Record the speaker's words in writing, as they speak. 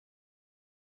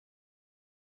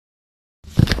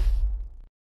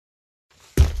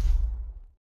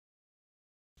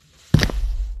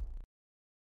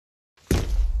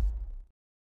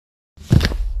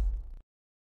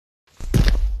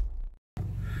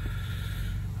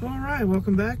All right,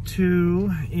 welcome back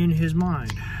to In His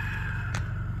Mind.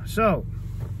 So,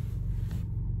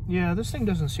 yeah, this thing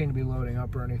doesn't seem to be loading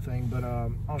up or anything, but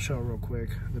I'll show it real quick.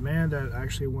 The man that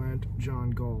actually went, John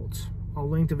Galt. I'll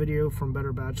link the video from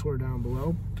Better Bachelor down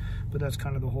below, but that's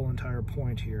kind of the whole entire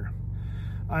point here.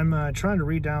 I'm trying to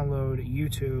re-download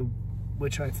YouTube,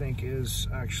 which I think is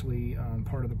actually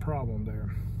part of the problem there.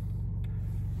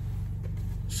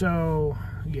 So,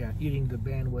 yeah, eating the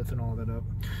bandwidth and all that up.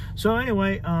 So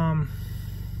anyway,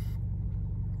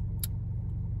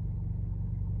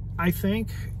 I think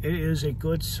it is a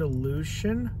good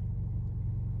solution.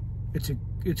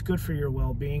 It's good for your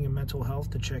well-being and mental health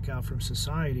to check out from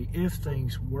society if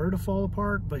things were to fall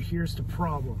apart. But here's the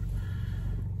problem.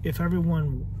 If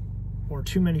everyone or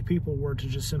too many people were to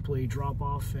just simply drop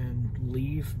off and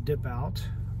leave, dip out,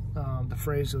 the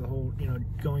phrase of the whole,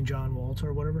 going John Walt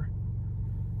or whatever.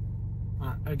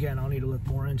 Again, I'll need to look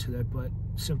more into that, but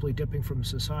simply dipping from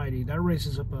society, that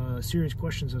raises up serious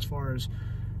questions as far as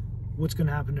what's going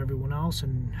to happen to everyone else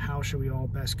and how should we all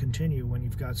best continue when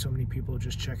you've got so many people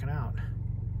just checking out.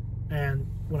 And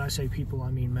when I say people, I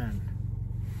mean men.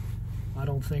 I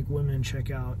don't think women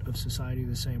check out of society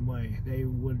the same way. They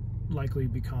would likely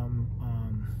become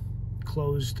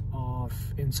closed off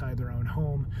inside their own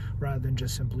home rather than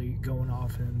just simply going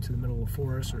off into the middle of a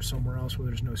forest or somewhere else where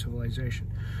there's no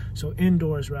civilization. So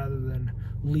indoors rather than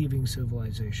leaving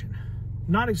civilization.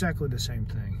 Not exactly the same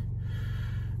thing.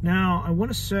 Now, I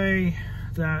want to say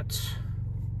that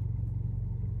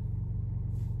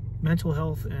mental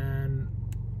health and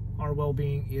our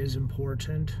well-being is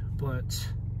important,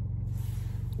 but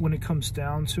when it comes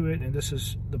down to it, and this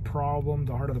is the problem,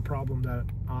 the heart of the problem that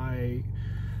I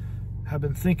have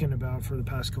been thinking about for the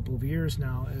past couple of years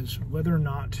now, is whether or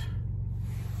not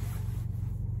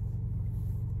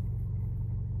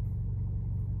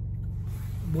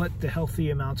what the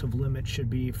healthy amount of limit should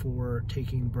be for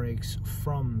taking breaks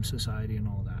from society and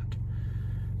all that.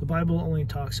 The Bible only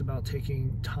talks about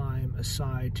taking time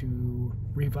aside to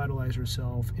revitalize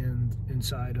yourself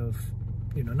inside of,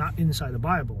 not inside the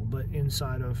Bible, but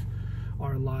inside of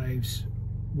our lives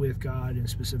with God and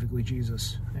specifically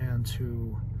Jesus, and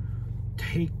to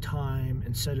take time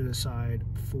and set it aside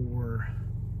for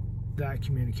that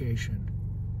communication.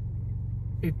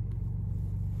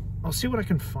 I'll see what I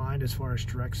can find as far as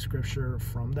direct scripture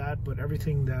from that, but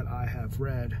everything that I have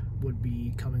read would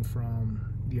be coming from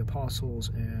the apostles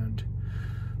and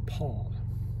Paul.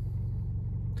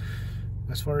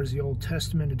 As far as the Old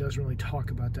Testament, it doesn't really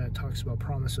talk about that. It talks about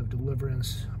promise of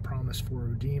deliverance, a promise for a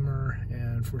redeemer,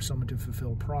 and for someone to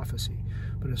fulfill prophecy.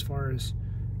 But as far as,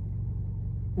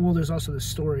 well, there's also the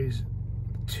stories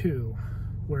too,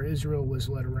 where Israel was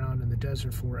led around in the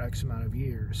desert for X amount of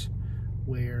years,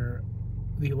 where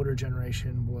the older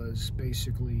generation was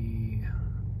basically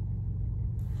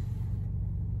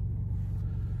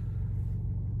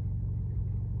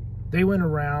they went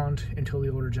around until the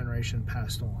older generation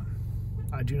passed on.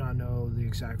 I do not know the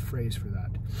exact phrase for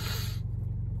that.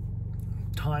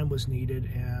 Time was needed,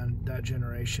 and that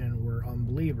generation were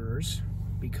unbelievers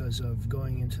because of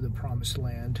going into the promised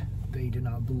land. They did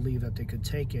not believe that they could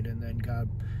take it, and then God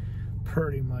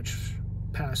pretty much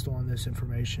passed on this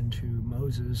information to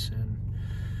Moses, and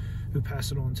who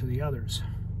passed it on to the others.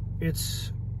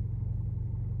 It's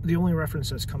the only reference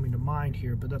that's coming to mind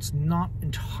here, but that's not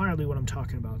entirely what I'm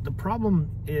talking about. The problem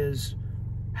is,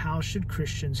 how should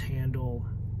Christians handle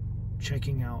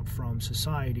checking out from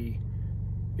society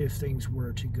if things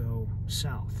were to go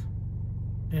south?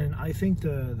 And I think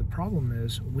the problem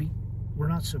is we're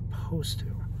not supposed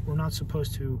to. We're not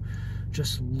supposed to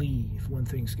just leave when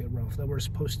things get rough. That we're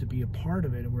supposed to be a part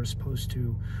of it, and we're supposed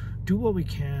to do what we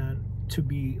can to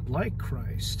be like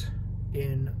Christ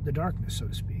in the darkness, so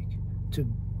to speak.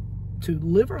 To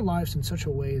live our lives in such a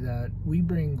way that we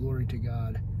bring glory to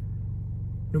God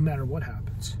no matter what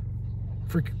happens.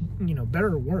 For,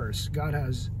 better or worse, God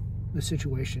has the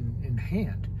situation in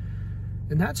hand.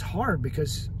 And that's hard,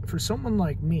 because for someone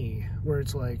like me, where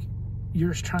it's like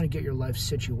you're just trying to get your life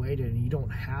situated and you don't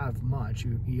have much,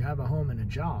 you have a home and a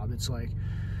job, it's like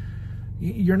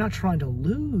you're not trying to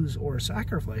lose or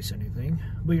sacrifice anything,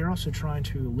 but you're also trying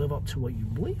to live up to what you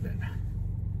believe in.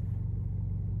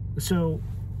 So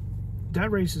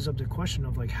that raises up the question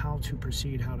of how to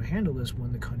proceed, how to handle this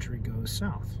when the country goes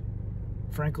south.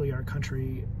 Frankly, our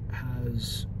country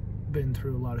has been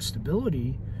through a lot of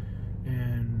stability,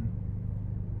 and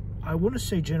I want to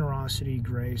say generosity,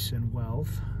 grace, and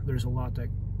wealth. There's a lot that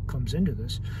comes into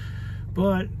this.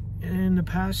 But in the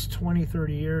past 20,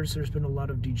 30 years, there's been a lot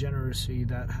of degeneracy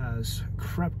that has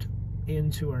crept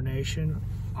into our nation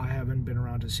I haven't been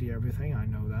around to see everything. I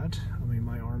know that. I mean,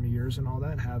 my Army years and all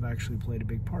that have actually played a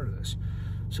big part of this.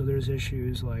 So there's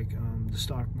issues like the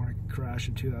stock market crash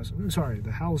in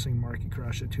the housing market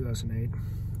crash in 2008.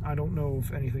 I don't know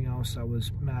of anything else that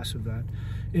was massive that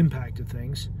impacted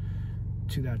things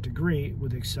to that degree,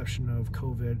 with the exception of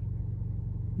COVID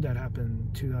that happened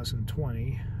in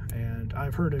 2020. And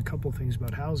I've heard a couple things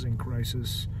about housing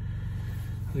crisis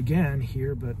again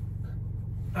here, but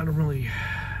I don't really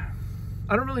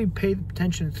pay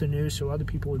attention to the news, so other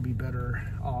people would be better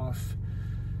off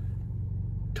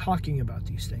talking about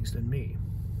these things than me.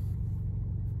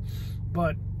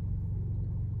 But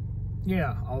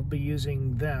yeah, I'll be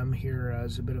using them here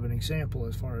as a bit of an example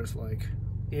as far as like,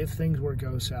 if things were to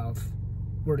go south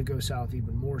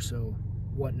even more so,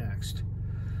 what next?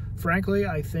 Frankly,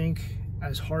 I think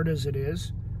as hard as it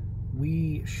is,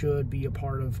 we should be a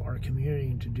part of our community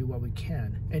and to do what we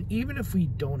can. And even if we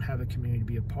don't have a community to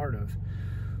be a part of,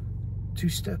 to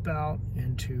step out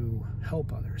and to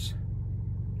help others.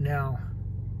 Now,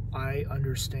 I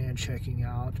understand checking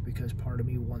out because part of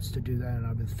me wants to do that, and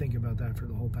I've been thinking about that for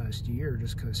the whole past year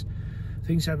just because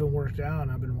things haven't worked out,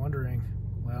 and I've been wondering,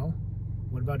 well,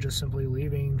 what about just simply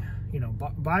leaving,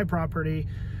 buy property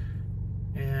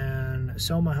and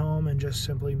sell my home and just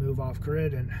simply move off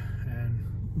grid and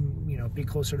be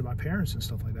closer to my parents and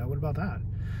stuff like that? What about that?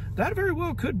 That very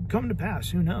well could come to pass.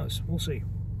 Who knows? We'll see.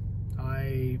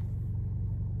 I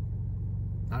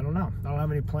don't know. I don't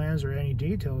have any plans or any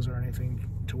details or anything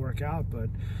to work out, but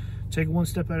take it one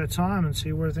step at a time and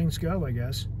see where things go, I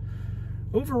guess.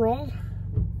 Overall,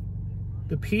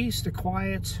 the peace, the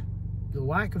quiet, the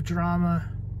lack of drama.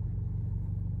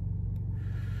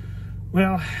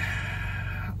 Well,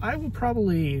 I will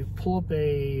probably pull up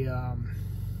a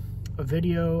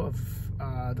video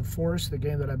of The Forest, the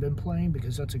game that I've been playing,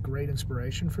 because that's a great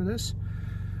inspiration for this,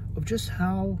 of just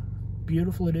how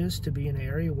beautiful it is to be in an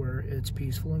area where it's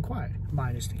peaceful and quiet,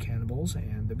 minus the cannibals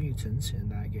and the mutants in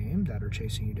that game that are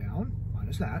chasing you down,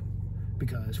 minus that,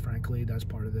 because frankly that's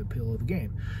part of the appeal of the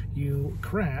game. You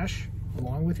crash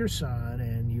along with your son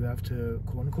and you have to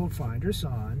quote unquote find your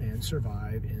son and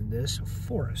survive in this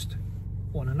forest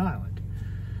on an island.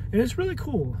 And it's really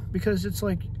cool because it's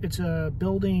like, it's a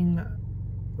building,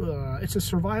 it's a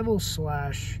survival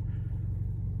slash,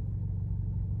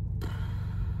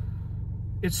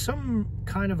 it's some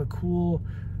kind of a cool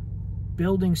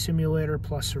building simulator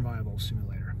plus survival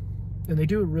simulator. And they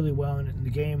do it really well, and the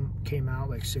game came out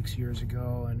like 6 years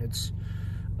ago, and it's,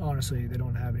 honestly, they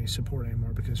don't have any support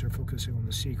anymore because they're focusing on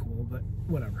the sequel, but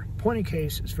whatever. Point in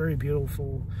case, it's very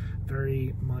beautiful,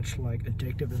 very much like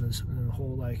addictive in the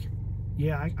whole, like,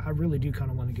 yeah, I really do kind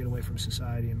of want to get away from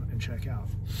society and check out.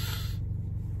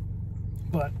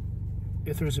 But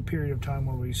if there's a period of time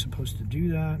where we're supposed to do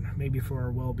that, maybe for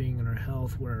our well-being and our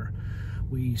health, where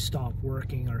we stop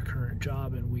working our current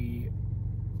job and we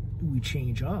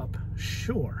change up,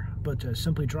 sure. But to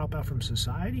simply drop out from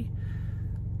society,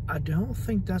 I don't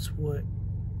think that's what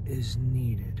is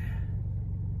needed.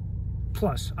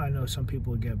 Plus, I know some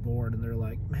people would get bored and they're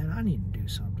like, man, I need to do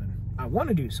something. I want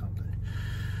to do something.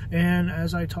 And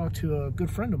as I talked to a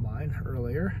good friend of mine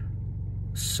earlier,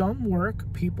 some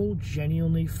work people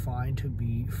genuinely find to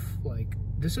be like,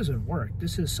 this isn't work.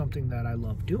 This is something that I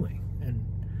love doing. And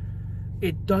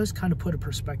it does kind of put a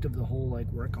perspective of the whole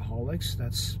like workaholics.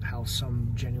 That's how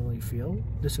some genuinely feel.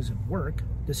 This isn't work.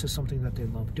 This is something that they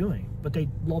love doing. But they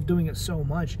love doing it so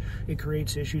much, it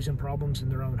creates issues and problems in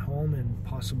their own home and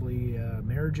possibly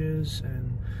marriages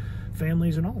and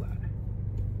families and all that.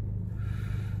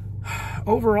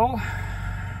 Overall,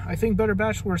 I think Better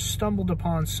Bachelor stumbled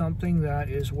upon something that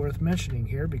is worth mentioning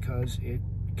here because it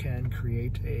can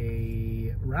create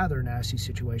a rather nasty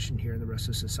situation here in the rest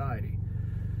of society.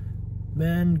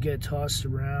 Men get tossed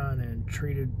around and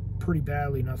treated pretty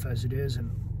badly enough as it is, and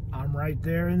I'm right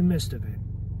there in the midst of it.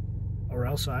 Or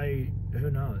else who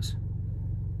knows?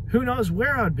 Who knows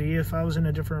where I'd be if I was in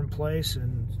a different place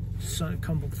and a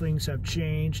couple things have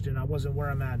changed and I wasn't where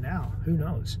I'm at now. Who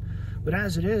knows? But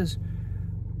as it is,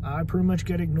 I pretty much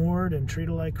get ignored and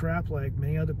treated like crap like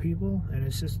many other people, and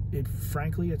it's just,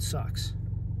 frankly, it sucks.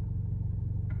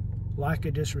 Lack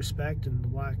of disrespect and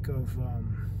the lack of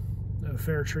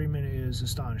fair treatment is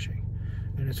astonishing.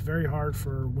 And it's very hard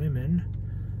for women,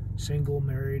 single,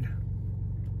 married,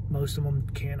 most of them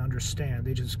can't understand.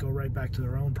 They just go right back to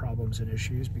their own problems and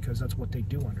issues because that's what they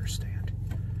do understand.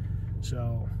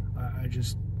 So,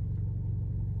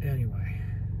 anyway,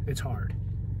 it's hard.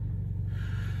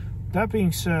 That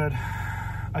being said,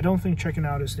 I don't think checking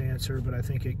out is the answer, but I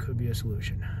think it could be a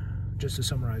solution, just to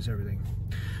summarize everything.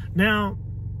 Now,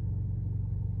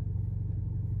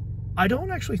 I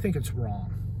don't actually think it's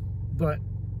wrong, but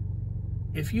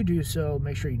if you do so,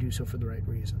 make sure you do so for the right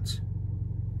reasons.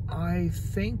 I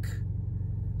think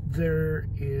there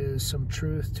is some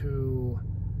truth to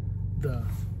the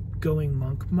going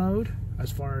monk mode,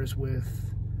 as far as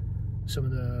with some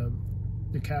of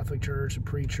the Catholic Church, the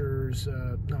preachers,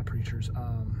 not preachers,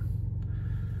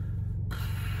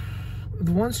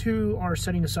 the ones who are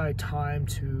setting aside time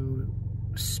to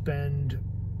spend,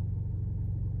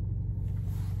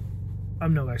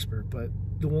 I'm no expert, but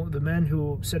the men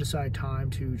who set aside time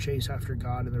to chase after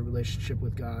God and their relationship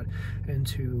with God, and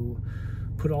to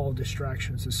put all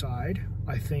distractions aside,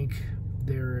 I think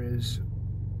there is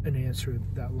an answer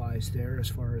that lies there as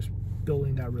far as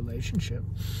building that relationship.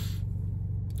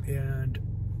 And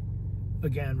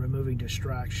again, removing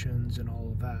distractions and all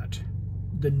of that.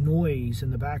 The noise in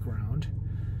the background,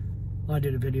 I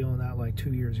did a video on that like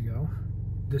 2 years ago.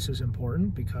 This is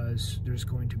important because there's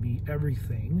going to be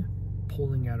everything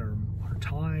pulling at our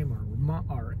time,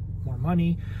 our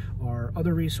money, our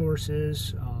other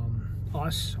resources,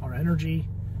 us, our energy.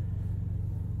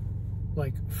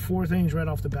 Like 4 things right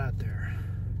off the bat there.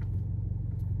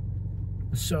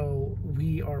 So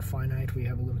we are finite. We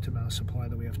have a limited amount of supply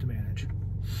that we have to manage.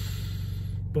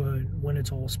 But when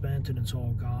it's all spent and it's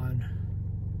all gone,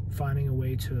 finding a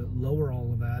way to lower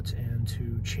all of that and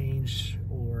to change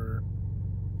or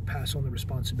pass on the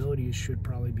responsibilities should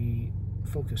probably be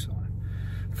focused on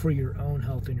for your own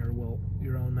health and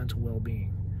your own mental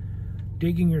well-being.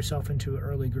 Digging yourself into an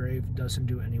early grave doesn't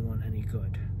do anyone any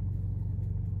good.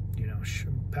 You know,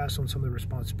 pass on some of the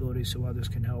responsibilities so others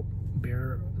can help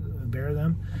bear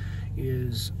them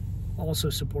is also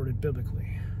supported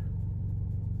biblically.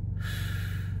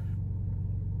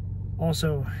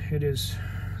 Also,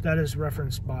 that is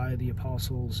referenced by the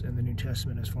apostles in the New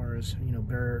Testament as far as, you know,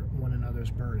 bear one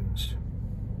another's burdens.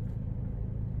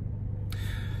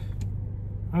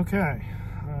 Okay,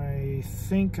 I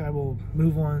think I will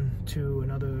move on to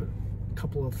another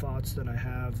couple of thoughts that I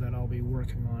have that I'll be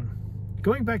working on.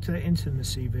 Going back to the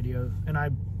intimacy video, and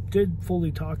I did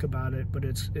fully talk about it, but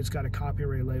it's got a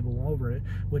copyright label over it,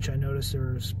 which I noticed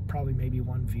there's probably maybe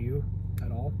 1 view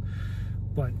at all,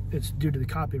 but it's due to the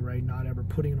copyright not ever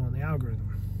putting it on the algorithm.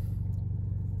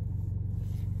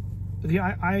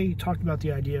 I talked about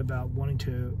the idea about wanting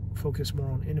to focus more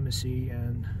on intimacy,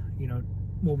 and, you know,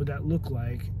 what would that look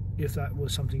like if that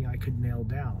was something I could nail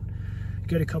down?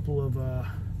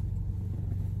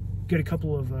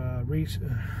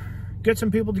 Get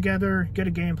some people together, get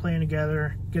a game plan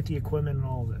together, get the equipment and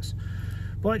all of this.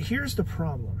 But here's the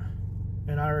problem,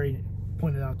 and I already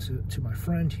pointed out to my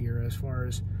friend here as far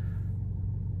as,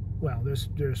 well,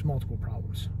 there's multiple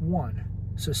problems. One,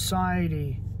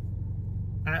 society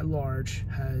at large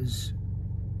has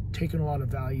taken a lot of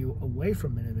value away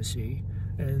from intimacy,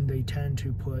 and they tend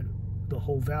to put the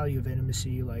whole value of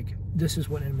intimacy, like, this is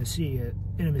what intimacy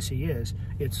is,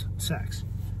 it's sex,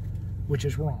 which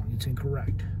is wrong, it's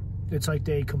incorrect. It's like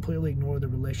they completely ignore the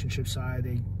relationship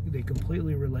side. They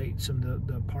completely relate some of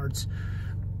the parts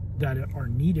that are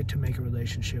needed to make a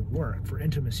relationship work, for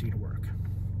intimacy to work.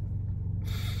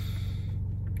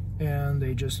 And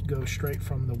they just go straight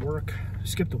from the work,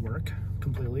 skip the work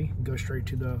completely, and go straight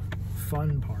to the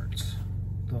fun parts,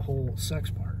 the whole sex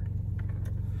part.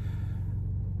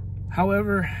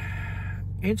 However,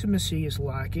 intimacy is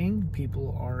lacking.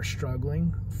 People are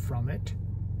struggling from it.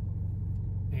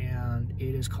 And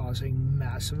it is causing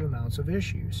massive amounts of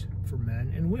issues for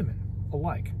men and women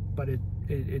alike, but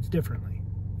it's differently.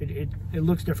 It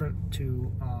looks different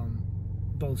to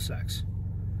both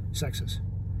sexes.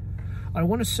 I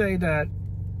want to say that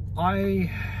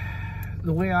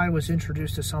the way I was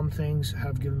introduced to some things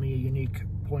have given me a unique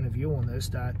point of view on this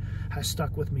that has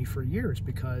stuck with me for years,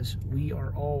 because we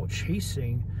are all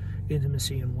chasing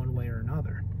intimacy in one way or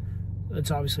another.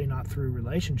 It's obviously not through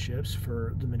relationships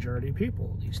for the majority of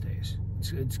people these days.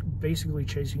 It's basically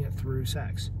chasing it through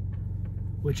sex,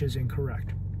 which is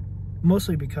incorrect.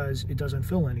 Mostly because it doesn't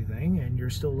fill anything, and you're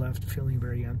still left feeling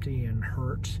very empty and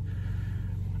hurt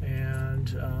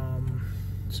and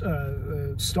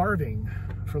starving,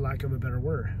 for lack of a better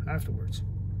word, afterwards.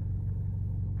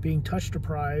 Being touch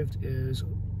deprived is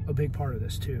a big part of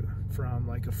this too, from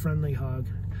like a friendly hug,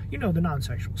 you know, the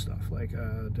non-sexual stuff, like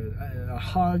a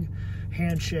hug,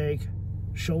 handshake,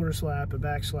 shoulder slap, a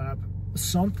back slap,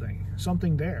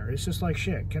 something there. It's just like,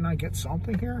 shit, can I get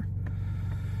something here?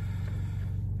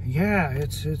 Yeah,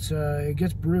 it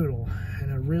gets brutal,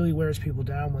 and it really wears people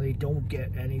down when they don't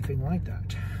get anything like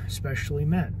that, especially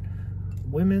men.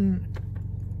 Women,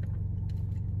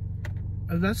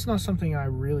 that's not something I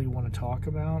really want to talk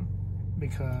about,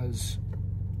 because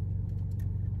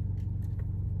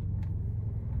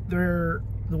the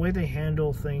way they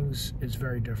handle things is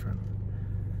very different.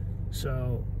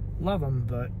 So, love them,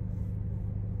 but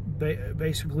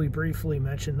basically briefly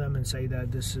mention them and say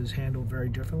that this is handled very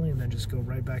differently, and then just go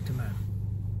right back to men.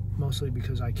 Mostly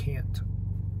because I can't.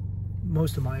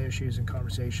 Most of my issues and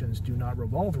conversations do not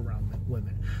revolve around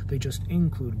women. They just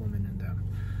include women in them.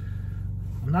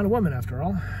 I'm not a woman after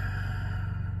all.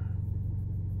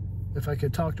 If I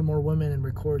could talk to more women and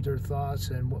record their thoughts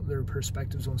and what their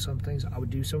perspectives on some things, I would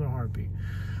do so in a heartbeat.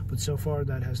 But so far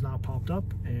that has not popped up,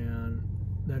 and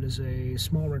that is a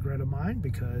small regret of mine,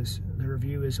 because their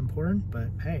view is important. But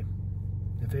hey,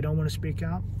 if they don't want to speak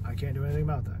out, I can't do anything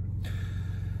about that.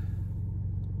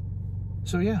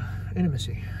 So yeah,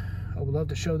 intimacy. I would love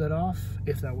to show that off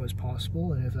if that was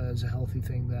possible, and if that is a healthy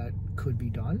thing that could be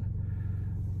done.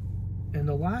 And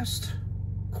the last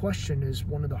question is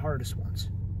one of the hardest ones.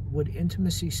 Would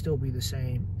intimacy still be the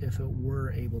same if it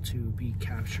were able to be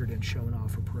captured and shown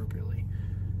off appropriately?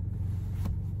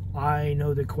 I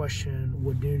know the question,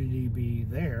 would nudity be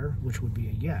there, which would be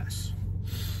a yes.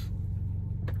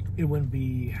 It wouldn't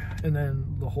be, and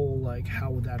then the whole, like,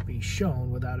 how would that be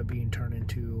shown without it being turned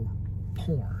into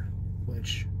porn,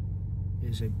 which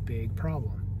is a big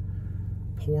problem.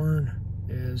 Porn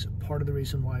is part of the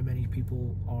reason why many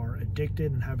people are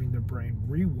addicted and having their brain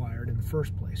rewired in the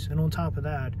first place. And on top of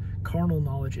that, carnal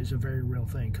knowledge is a very real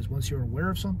thing, because once you're aware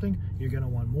of something, you're going to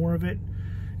want more of it.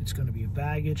 It's going to be a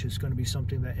baggage. It's going to be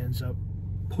something that ends up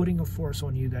putting a force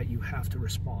on you that you have to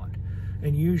respond.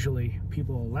 And usually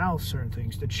people allow certain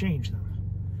things to change them.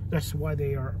 That's why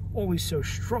they are always so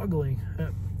struggling.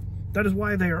 That is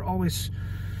why they are always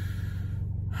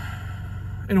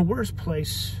in a worse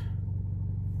place.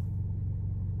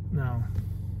 No.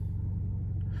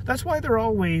 That's why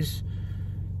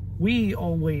we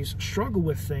always struggle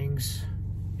with things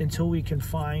until we can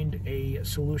find a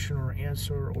solution or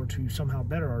answer, or to somehow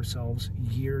better ourselves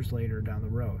years later down the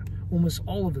road. Almost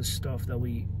all of this stuff that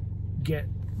we get,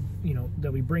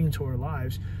 that we bring into our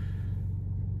lives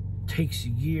takes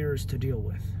years to deal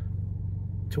with.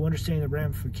 To understand the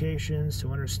ramifications,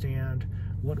 to understand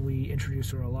what we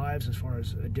introduce to our lives as far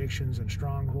as addictions and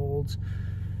strongholds.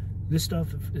 This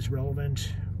stuff is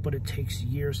relevant, but it takes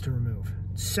years to remove.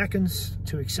 Seconds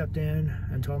to accept in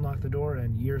and to unlock the door,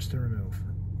 and years to remove,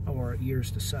 or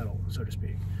years to settle, so to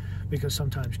speak. Because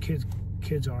sometimes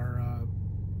kids are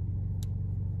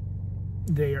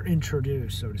they are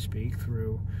introduced, so to speak,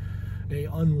 through a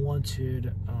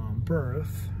unwanted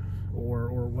birth or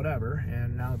whatever,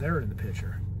 and now they're in the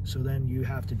picture. So then you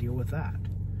have to deal with that.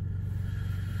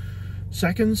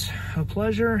 Seconds of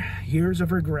pleasure, years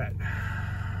of regret.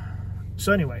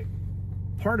 So anyway,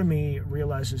 part of me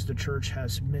realizes the church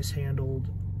has mishandled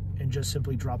and just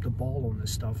simply dropped the ball on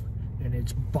this stuff, and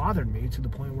it's bothered me to the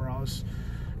point where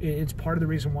it's part of the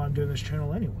reason why I'm doing this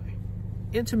channel anyway.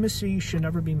 Intimacy should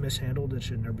never be mishandled. It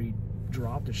should never be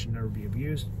dropped. It should never be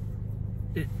abused.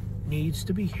 It needs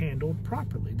to be handled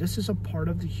properly. This is a part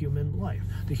of the human life,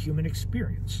 the human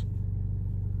experience.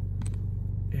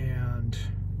 And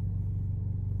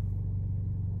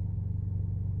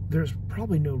there's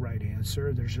probably no right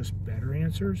answer. There's just better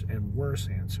answers and worse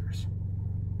answers.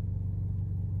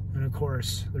 And of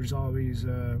course, there's always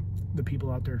the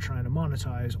people out there trying to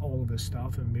monetize all of this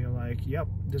stuff and be like, yep,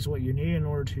 this is what you need in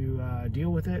order to deal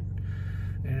with it.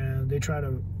 And they try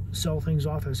to sell things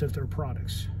off as if they're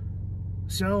products.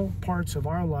 Sell parts of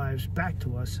our lives back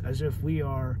to us as if we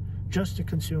are just the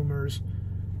consumers.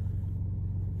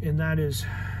 And that is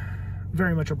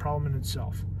very much a problem in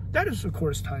itself. That is, of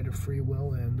course, tied to free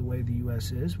will and the way the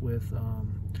U.S. is with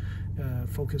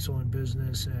focus on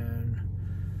business and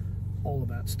all of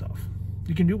that stuff.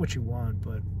 You can do what you want,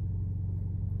 but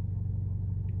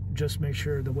just make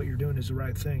sure that what you're doing is the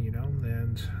right thing,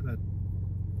 and that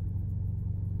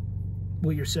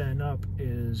what you're setting up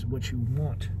is what you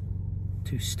want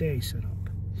to stay set up.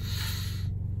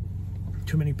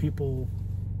 Too many people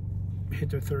hit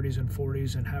their 30s and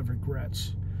 40s and have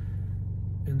regrets,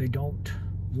 and they don't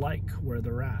like where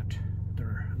they're at.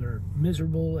 They're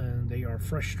miserable and they are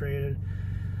frustrated,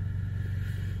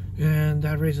 and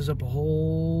that raises up a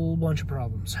whole bunch of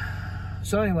problems.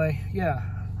 So anyway, yeah,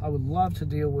 I would love to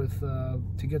deal with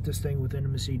to get this thing with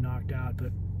intimacy knocked out,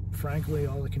 but frankly,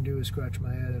 all I can do is scratch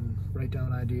my head and write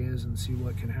down ideas and see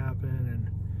what can happen, and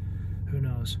who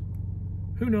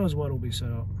knows what will be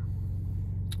set up.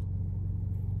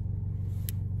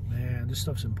 Man, this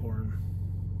stuff's important.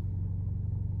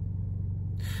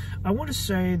 I want to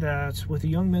say that with the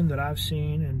young men that I've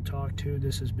seen and talked to,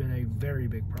 this has been a very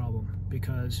big problem,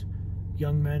 because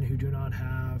young men who do not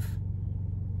have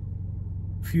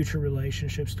future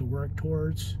relationships to work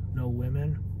towards, no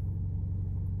women,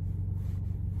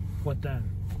 what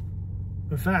then?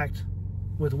 In fact,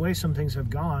 with the way some things have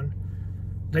gone,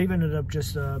 they've ended up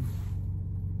just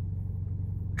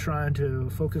trying to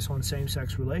focus on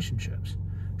same-sex relationships,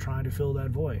 trying to fill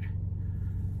that void.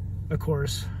 Of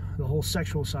course, the whole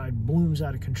sexual side blooms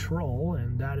out of control,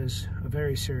 and that is a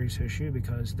very serious issue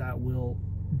because that will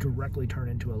directly turn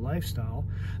into a lifestyle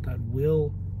that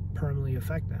will permanently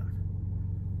affect them.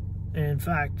 And in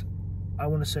fact, I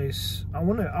want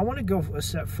to go a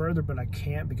step further, but I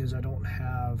can't because I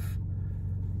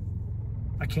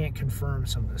can't confirm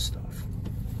some of this stuff.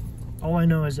 All I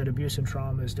know is that abuse and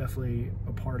trauma is definitely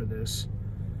a part of this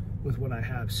with what I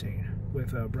have seen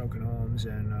with broken homes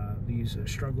and these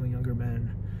struggling younger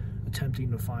men attempting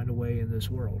to find a way in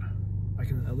this world. I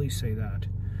can at least say that.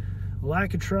 A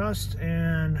lack of trust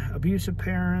and abusive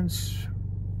parents,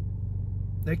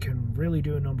 they can really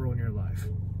do a number on your life.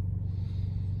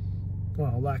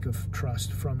 Well, a lack of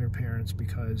trust from your parents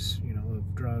because, you know,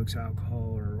 of drugs,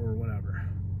 alcohol, or whatever.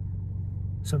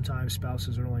 Sometimes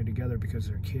spouses are only together because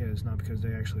they're kids, not because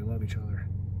they actually love each other.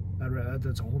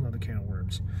 That's a whole nother can of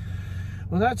worms.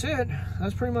 Well, that's it.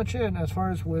 That's pretty much it as far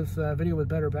as with Video with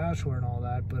Better Bachelor and all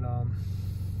that. But,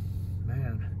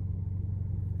 man,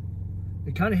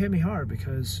 it kind of hit me hard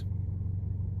because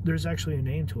there's actually a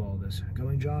name to all this.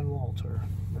 Going John Galt or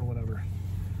whatever.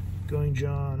 Going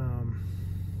John,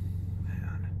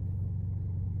 man.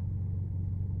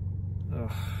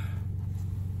 Ugh.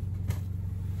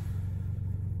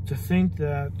 To think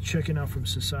that checking out from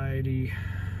society,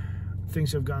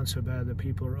 things have gone so bad that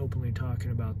people are openly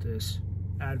talking about this,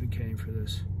 advocating for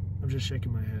this. I'm just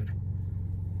shaking my head.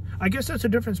 I guess that's the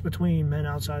difference between men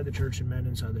outside the church and men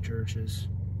inside the churches.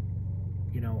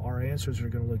 You know, our answers are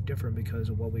going to look different because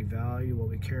of what we value, what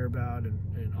we care about,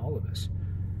 and all of this.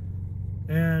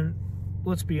 And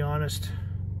let's be honest,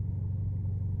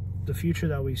 the future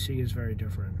that we see is very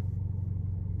different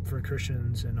for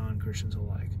Christians and non-Christians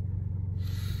alike.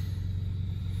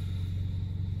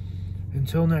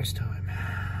 Until next time.